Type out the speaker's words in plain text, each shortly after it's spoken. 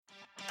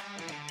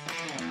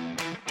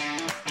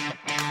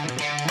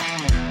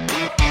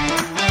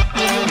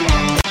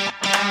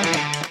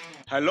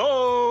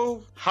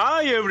Hello!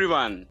 Hi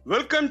everyone!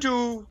 Welcome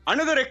to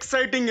another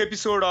exciting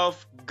episode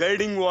of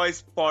Guiding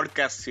Voice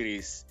podcast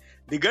series.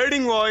 The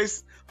Guiding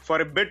Voice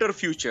for a Better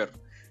Future.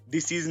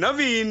 This is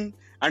Naveen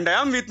and I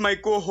am with my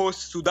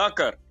co-host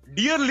Sudhakar.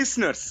 Dear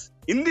listeners,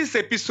 in this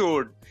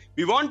episode,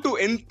 we want to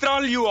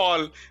enthrall you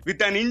all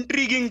with an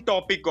intriguing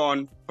topic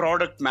on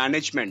product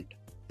management.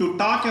 To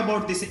talk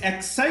about this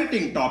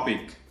exciting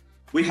topic,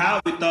 we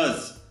have with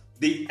us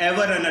the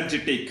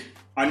ever-energetic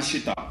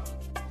Anshita.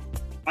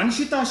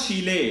 Anshita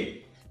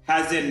Sheelay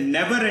has a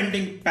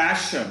never-ending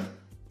passion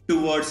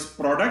towards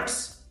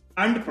products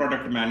and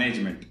product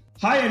management.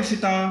 Hi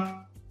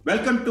Anshita,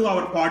 welcome to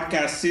our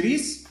podcast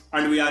series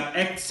and we are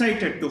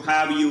excited to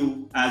have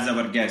you as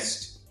our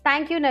guest.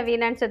 Thank you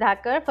Naveen and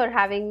Sudhakar for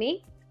having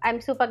me.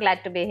 I'm super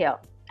glad to be here.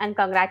 And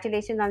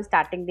congratulations on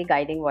starting the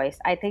Guiding Voice.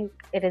 I think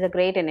it is a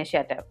great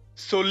initiative.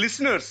 So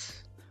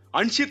listeners,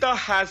 Anshita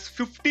has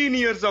 15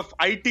 years of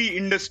IT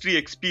industry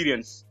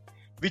experience,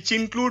 which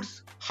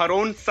includes her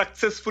own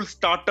successful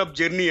startup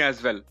journey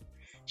as well.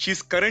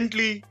 She's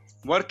currently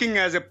working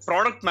as a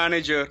product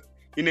manager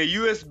in a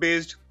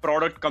US-based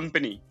product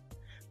company.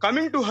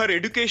 Coming to her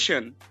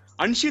education,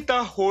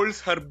 Anshita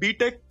holds her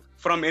BTech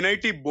from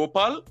NIT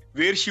Bhopal,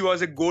 where she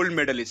was a gold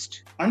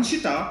medalist.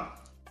 Anshita,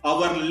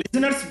 our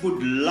listeners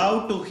would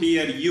love to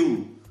hear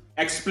you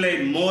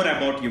explain more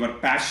about your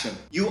passion.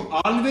 You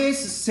always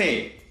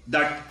say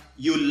that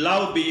you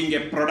love being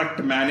a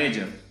product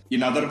manager.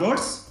 In other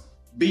words,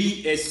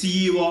 be a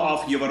CEO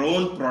of your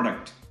own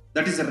product.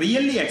 That is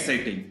really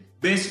exciting.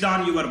 Based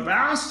on your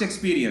vast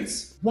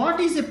experience, what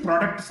is a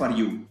product for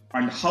you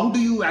and how do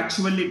you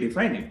actually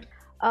define it?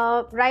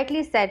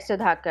 Rightly said,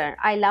 Sudhakar.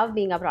 I love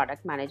being a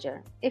product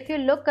manager. If you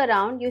look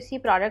around, you see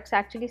products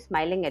actually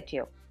smiling at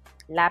you.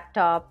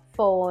 Laptop,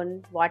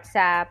 phone,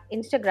 WhatsApp,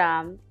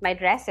 Instagram, my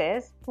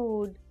dresses,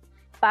 food,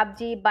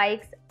 PUBG,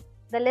 bikes.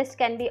 The list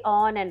can be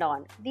on and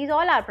on. These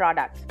all are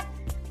products.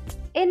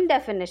 In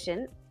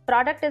definition,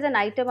 product is an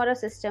item or a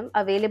system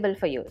available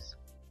for use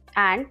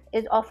and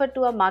is offered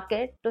to a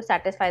market to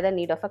satisfy the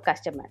need of a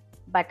customer.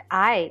 But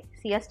I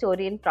see a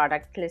story in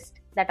product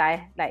list that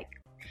I like.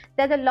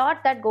 There's a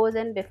lot that goes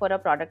in before a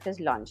product is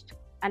launched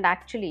and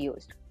actually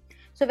used.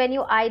 So when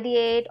you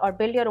ideate or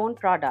build your own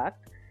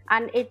product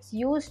and it's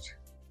used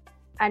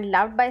and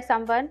loved by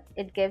someone,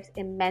 it gives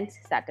immense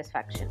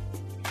satisfaction.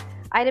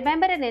 I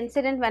remember an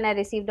incident when I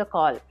received a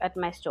call at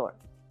my store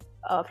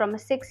from a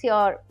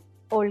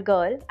 6-year-old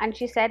girl, and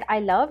she said, "I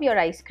love your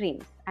ice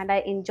creams and I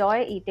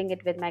enjoy eating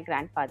it with my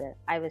grandfather."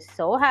 I was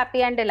so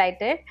happy and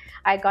delighted.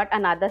 I got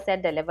another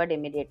set delivered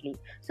immediately.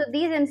 So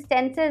these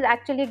instances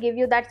actually give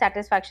you that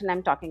satisfaction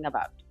I'm talking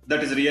about.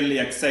 That is really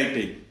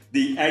exciting.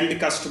 The end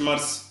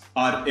customers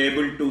are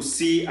able to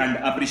see and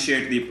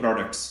appreciate the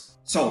products.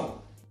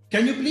 So,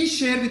 can you please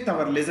share with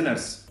our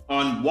listeners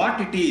on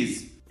what it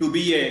is to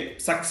be a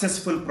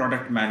successful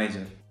product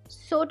manager?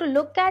 So to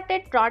look at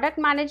it, product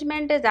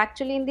management is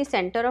actually in the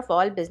center of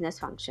all business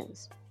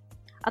functions.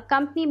 A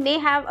company may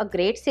have a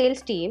great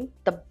sales team,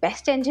 the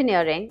best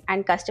engineering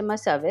and customer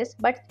service,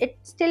 but it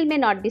still may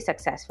not be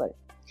successful.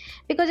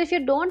 Because if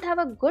you don't have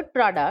a good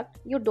product,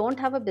 you don't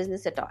have a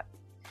business at all.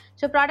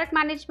 So product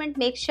management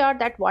makes sure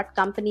that what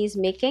company is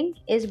making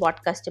is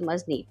what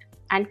customers need,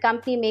 and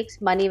company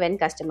makes money when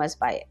customers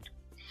buy it.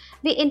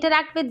 We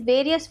interact with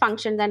various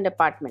functions and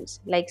departments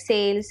like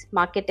sales,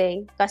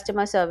 marketing,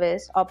 customer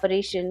service,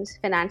 operations,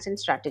 finance and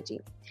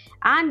strategy,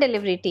 and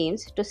delivery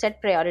teams to set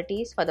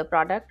priorities for the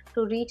product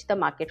to reach the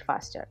market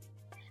faster,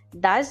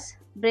 thus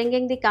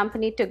bringing the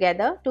company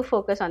together to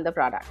focus on the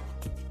product.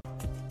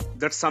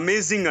 That's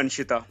amazing,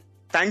 Anshita.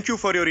 Thank you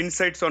for your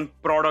insights on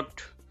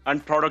product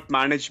and product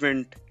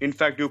management. In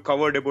fact, you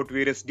covered about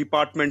various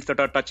departments that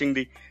are touching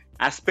the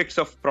aspects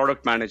of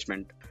product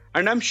management.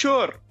 And I'm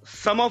sure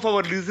some of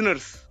our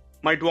listeners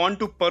might want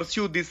to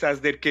pursue this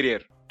as their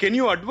career. Can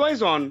you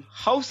advise on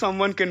how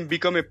someone can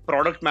become a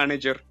product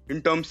manager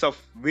in terms of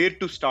where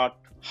to start,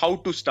 how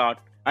to start,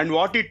 and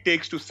what it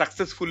takes to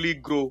successfully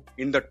grow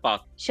in that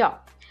path? Sure.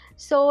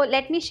 So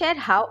let me share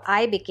how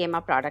I became a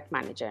product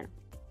manager.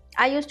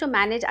 I used to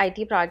manage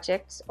IT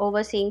projects,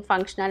 overseeing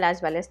functional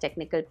as well as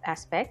technical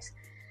aspects.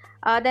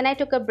 Then I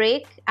took a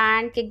break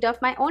and kicked off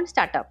my own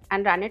startup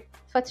and ran it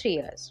for 3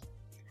 years.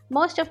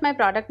 Most of my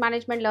product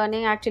management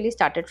learning actually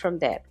started from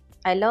there.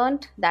 I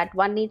learned that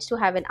one needs to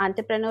have an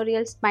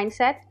entrepreneurial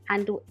mindset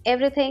and do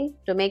everything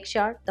to make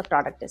sure the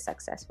product is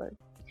successful.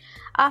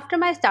 After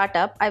my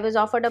startup, I was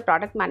offered a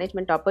product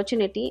management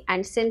opportunity,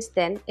 and since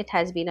then, it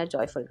has been a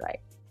joyful ride.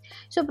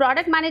 So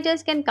product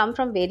managers can come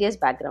from various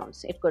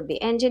backgrounds. It could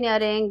be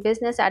engineering,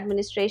 business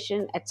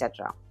administration,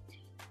 etc.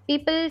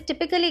 People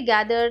typically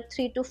gather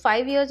 3 to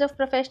 5 years of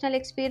professional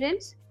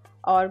experience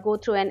or go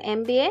through an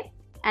MBA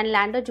and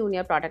land a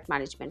junior product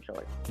management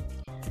role.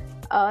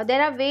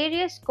 There are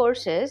various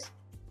courses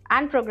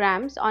and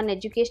programs on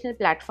educational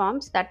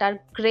platforms that are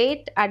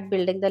great at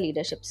building the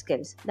leadership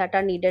skills that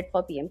are needed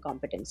for PM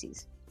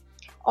competencies.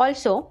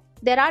 Also,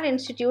 there are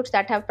institutes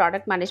that have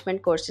product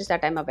management courses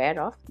that I'm aware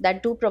of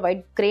that do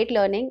provide great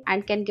learning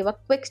and can give a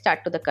quick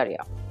start to the career.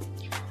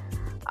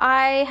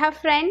 I have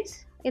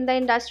friends in the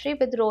industry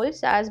with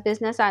roles as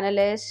business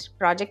analysts,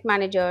 project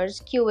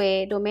managers,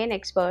 QA, domain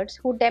experts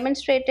who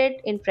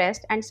demonstrated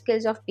interest and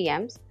skills of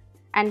PMs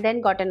and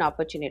then got an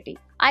opportunity.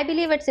 I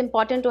believe it's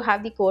important to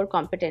have the core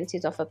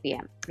competencies of a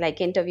PM, like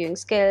interviewing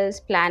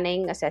skills,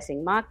 planning,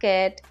 assessing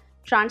market,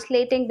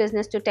 translating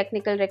business to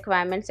technical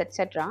requirements,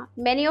 etc.,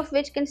 many of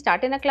which can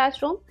start in a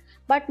classroom,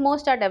 but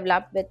most are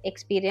developed with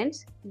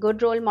experience,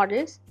 good role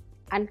models,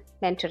 and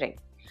mentoring.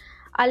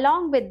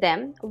 Along with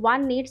them,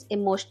 one needs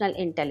emotional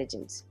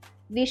intelligence.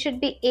 We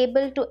should be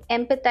able to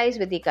empathize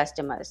with the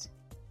customers,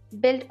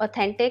 build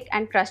authentic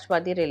and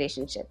trustworthy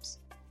relationships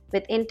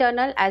with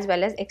internal as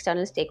well as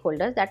external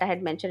stakeholders that I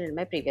had mentioned in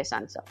my previous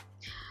answer,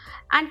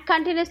 and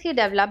continuously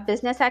develop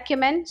business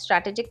acumen,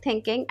 strategic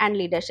thinking, and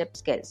leadership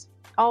skills.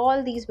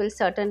 All these will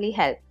certainly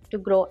help to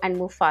grow and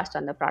move fast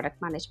on the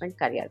product management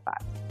career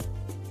path.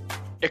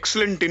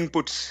 Excellent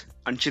inputs,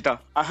 Anshita.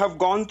 I have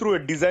gone through a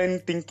design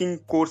thinking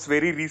course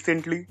very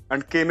recently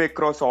and came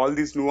across all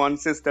these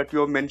nuances that you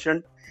have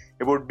mentioned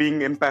about being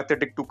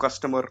empathetic to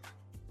customer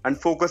and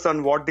focus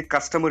on what the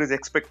customer is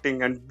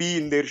expecting and be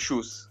in their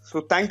shoes.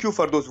 So thank you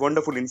for those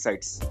wonderful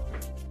insights.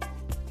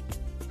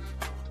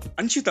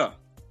 Anshita,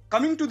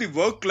 coming to the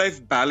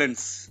work-life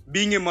balance,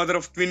 being a mother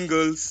of twin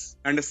girls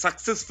and a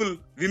successful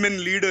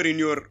women leader in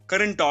your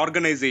current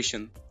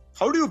organization,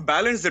 how do you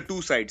balance the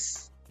two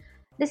sides?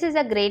 This is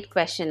a great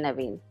question,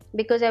 Naveen,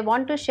 because I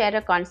want to share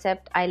a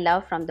concept I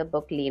love from the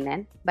book Lean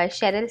In by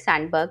Sheryl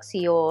Sandberg,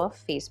 CEO of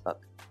Facebook.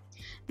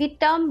 We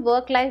term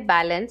work-life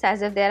balance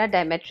as if they are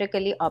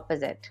diametrically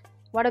opposite.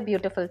 What a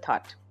beautiful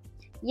thought.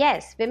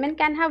 Yes, women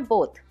can have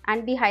both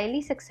and be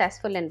highly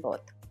successful in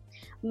both.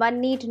 One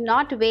need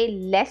not weigh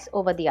less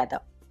over the other.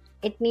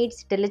 It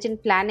needs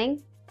diligent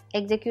planning,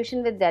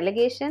 execution with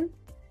delegation,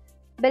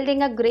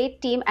 building a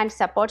great team and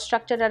support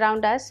structure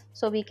around us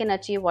so we can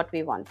achieve what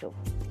we want to.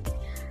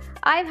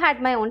 I've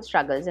had my own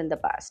struggles in the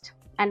past,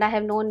 and I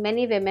have known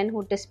many women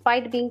who,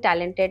 despite being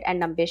talented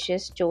and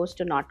ambitious, chose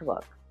to not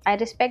work. I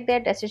respect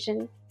their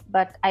decision,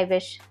 but I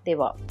wish they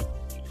were.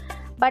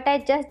 But I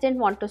just didn't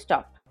want to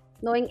stop.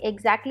 Knowing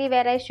exactly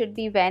where I should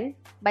be when,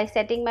 by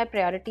setting my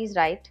priorities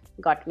right,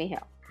 got me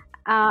here.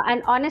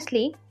 And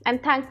honestly, I'm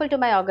thankful to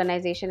my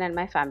organization and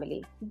my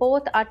family.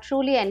 Both are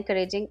truly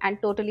encouraging and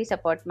totally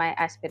support my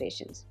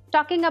aspirations.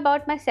 Talking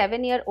about my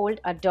 7-year-old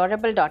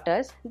adorable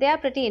daughters, they are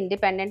pretty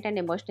independent and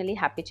emotionally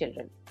happy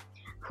children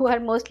who are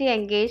mostly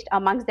engaged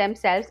amongst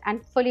themselves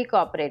and fully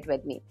cooperate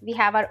with me. We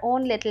have our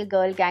own little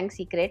girl gang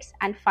secrets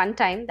and fun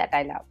time that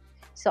I love.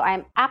 So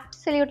I'm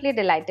absolutely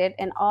delighted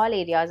in all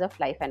areas of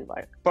life and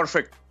work.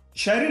 Perfect.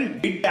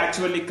 Cheryl did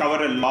actually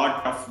cover a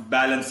lot of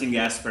balancing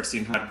aspects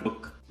in her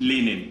book,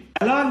 Lean In.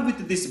 Along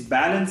with this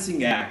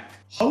balancing act,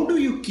 how do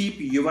you keep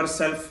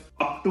yourself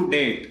up to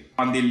date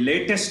on the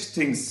latest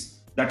things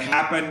that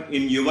happen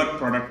in your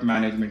product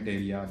management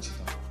area,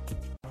 Anshita?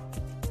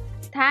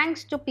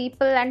 Thanks to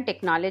people and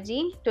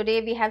technology,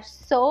 today we have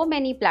so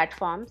many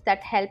platforms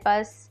that help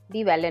us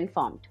be well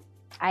informed.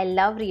 I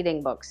love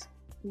reading books.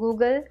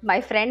 Google,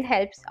 my friend,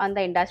 helps on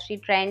the industry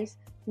trends,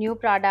 new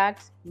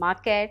products,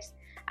 markets,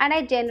 and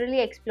I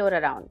generally explore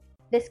around,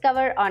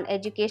 discover on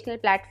educational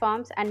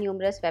platforms and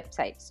numerous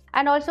websites,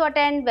 and also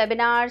attend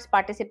webinars,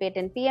 participate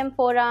in PM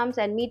forums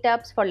and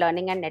meetups for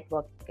learning and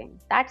networking.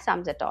 That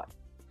sums it all.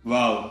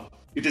 Wow.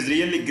 It is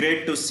really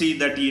great to see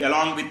that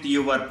along with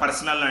your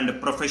personal and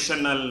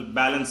professional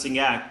balancing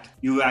act,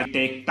 you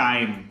take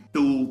time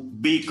to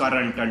be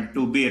current and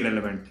to be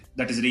relevant.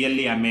 That is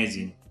really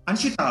amazing.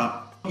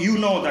 Anshita, you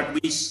know that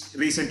we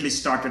recently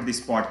started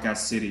this podcast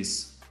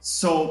series.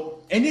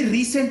 So any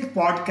recent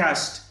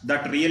podcast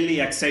that really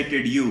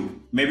excited you,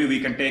 maybe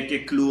we can take a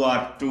clue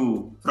or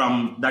two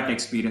from that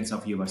experience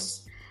of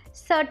yours.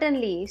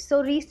 Certainly.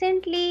 So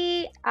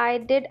recently, I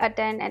did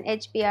attend an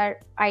HBR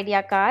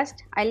IdeaCast.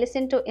 I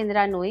listened to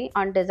Indra Nui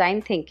on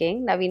design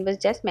thinking. Naveen was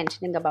just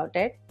mentioning about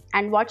it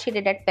and what she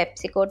did at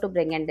PepsiCo to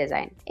bring in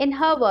design. In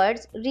her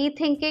words,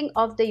 rethinking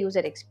of the user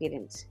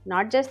experience,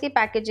 not just the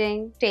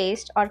packaging,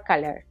 taste, or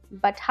color,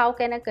 but how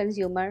can a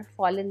consumer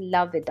fall in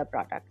love with the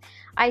product.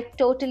 I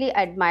totally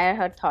admire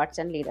her thoughts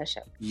and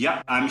leadership.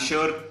 Yeah, I'm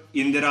sure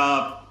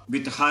Indira,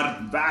 with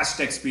her vast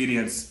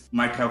experience,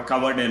 might have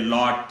covered a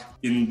lot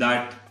in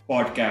that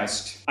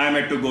podcast. I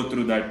might to go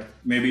through that.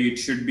 Maybe it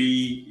should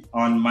be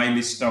on my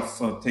list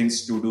of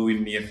things to do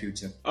in near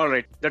future. All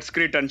right, that's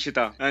great,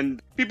 Anshita.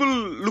 And people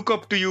look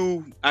up to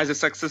you as a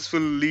successful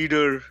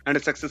leader and a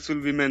successful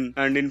woman.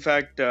 And in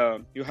fact,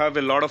 you have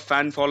a lot of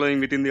fan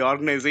following within the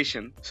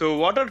organization. So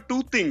what are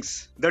two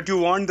things that you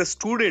want the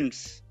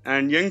students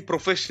and young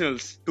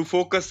professionals to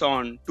focus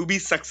on to be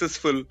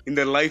successful in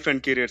their life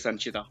and careers,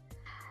 Anshita?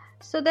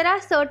 So there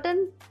are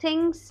certain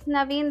things,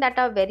 Naveen, that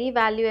are very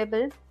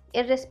valuable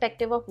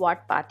irrespective of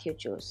what path you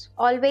choose.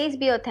 Always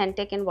be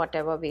authentic in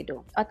whatever we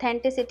do.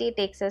 Authenticity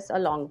takes us a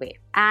long way.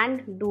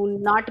 And do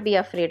not be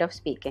afraid of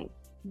speaking.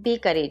 Be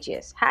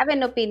courageous. Have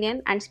an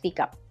opinion and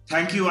speak up.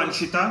 Thank you,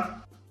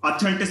 Anshita.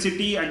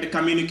 Authenticity and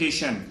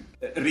communication,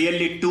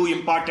 really two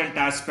important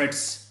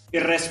aspects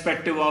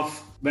irrespective of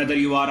whether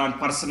you are on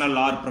personal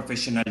or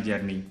professional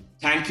journey.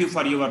 Thank you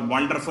for your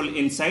wonderful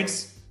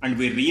insights, and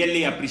we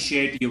really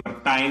appreciate your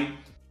time.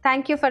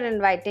 Thank you for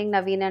inviting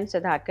Naveen and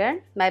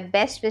Sudhakar. My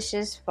best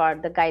wishes for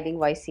the Guiding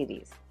Voice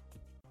series.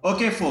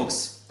 Okay,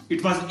 folks,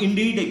 it was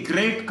indeed a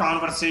great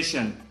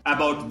conversation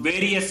about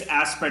various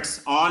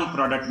aspects on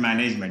product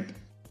management.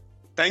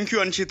 Thank you,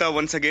 Anshita,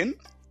 once again.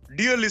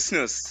 Dear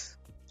listeners,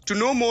 to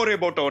know more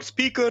about our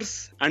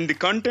speakers and the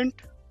content,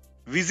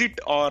 visit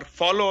or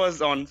follow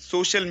us on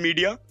social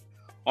media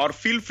or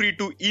feel free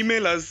to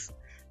email us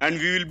and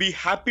we will be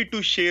happy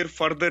to share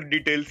further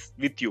details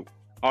with you.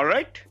 All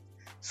right?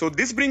 So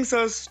this brings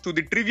us to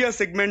the trivia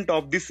segment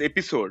of this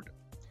episode.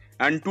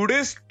 And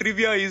today's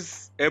trivia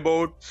is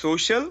about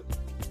social,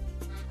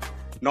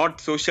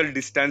 not social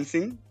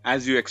distancing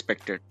as you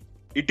expected.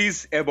 It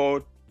is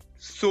about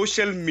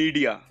social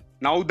media.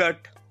 Now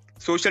that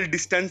social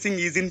distancing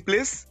is in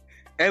place,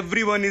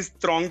 everyone is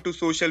thronged to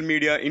social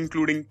media,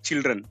 including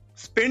children.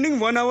 Spending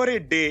 1 hour a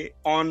day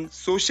on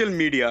social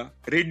media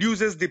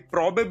reduces the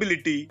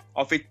probability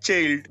of a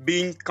child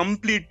being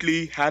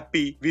completely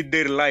happy with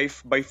their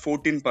life by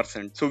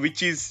 14%. So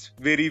which is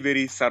very,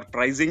 very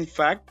surprising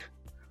fact,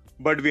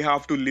 but we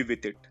have to live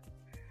with it.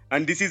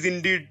 And this is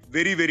indeed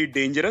very, very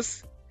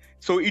dangerous.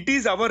 So it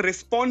is our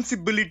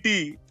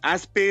responsibility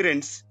as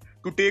parents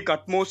to take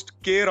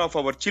utmost care of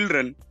our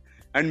children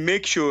and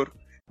make sure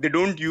they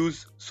don't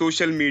use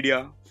social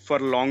media for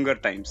longer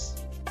times.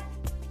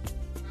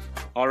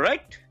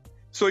 Alright,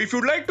 so if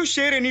you'd like to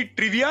share any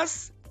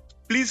trivias,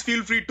 please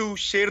feel free to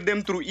share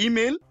them through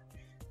email,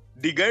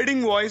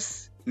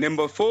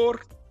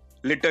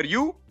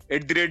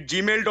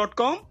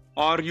 theguidingvoice4u@gmail.com,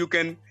 or you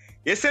can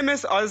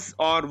SMS us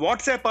or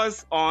WhatsApp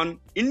us on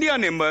India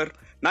number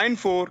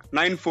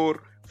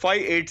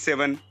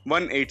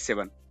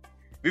 9494587187.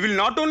 We will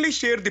not only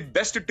share the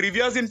best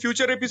trivias in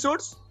future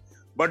episodes,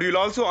 but we'll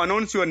also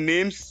announce your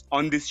names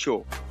on this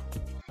show.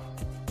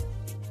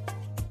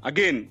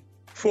 Again,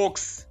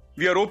 folks,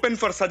 we are open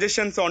for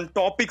suggestions on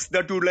topics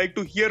that you would like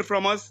to hear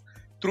from us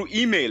through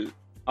email.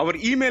 Our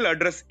email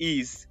address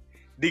is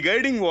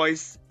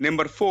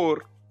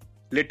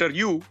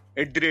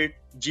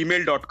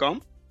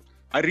theguidingvoice4u@gmail.com.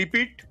 I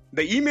repeat,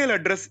 the email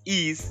address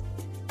is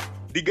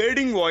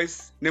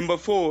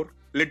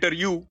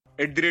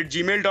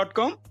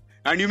theguidingvoice4u@gmail.com,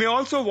 and you may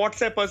also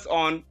WhatsApp us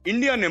on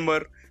India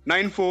number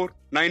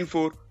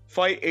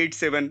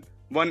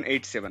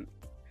 9494587187.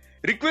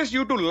 Request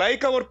you to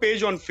like our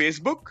page on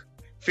Facebook,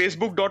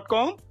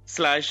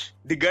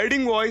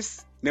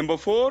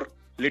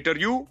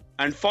 facebook.com/theguidingvoice4u,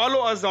 and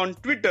follow us on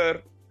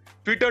Twitter,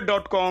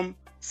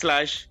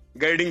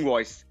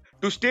 twitter.com/guidingvoice,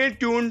 to stay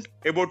tuned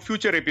about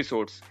future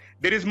episodes.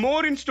 There is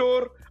more in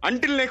store.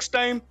 Until next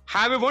time,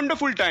 have a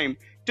wonderful time.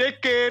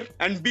 Take care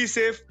and be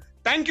safe.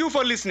 Thank you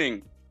for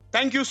listening.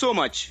 Thank you so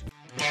much.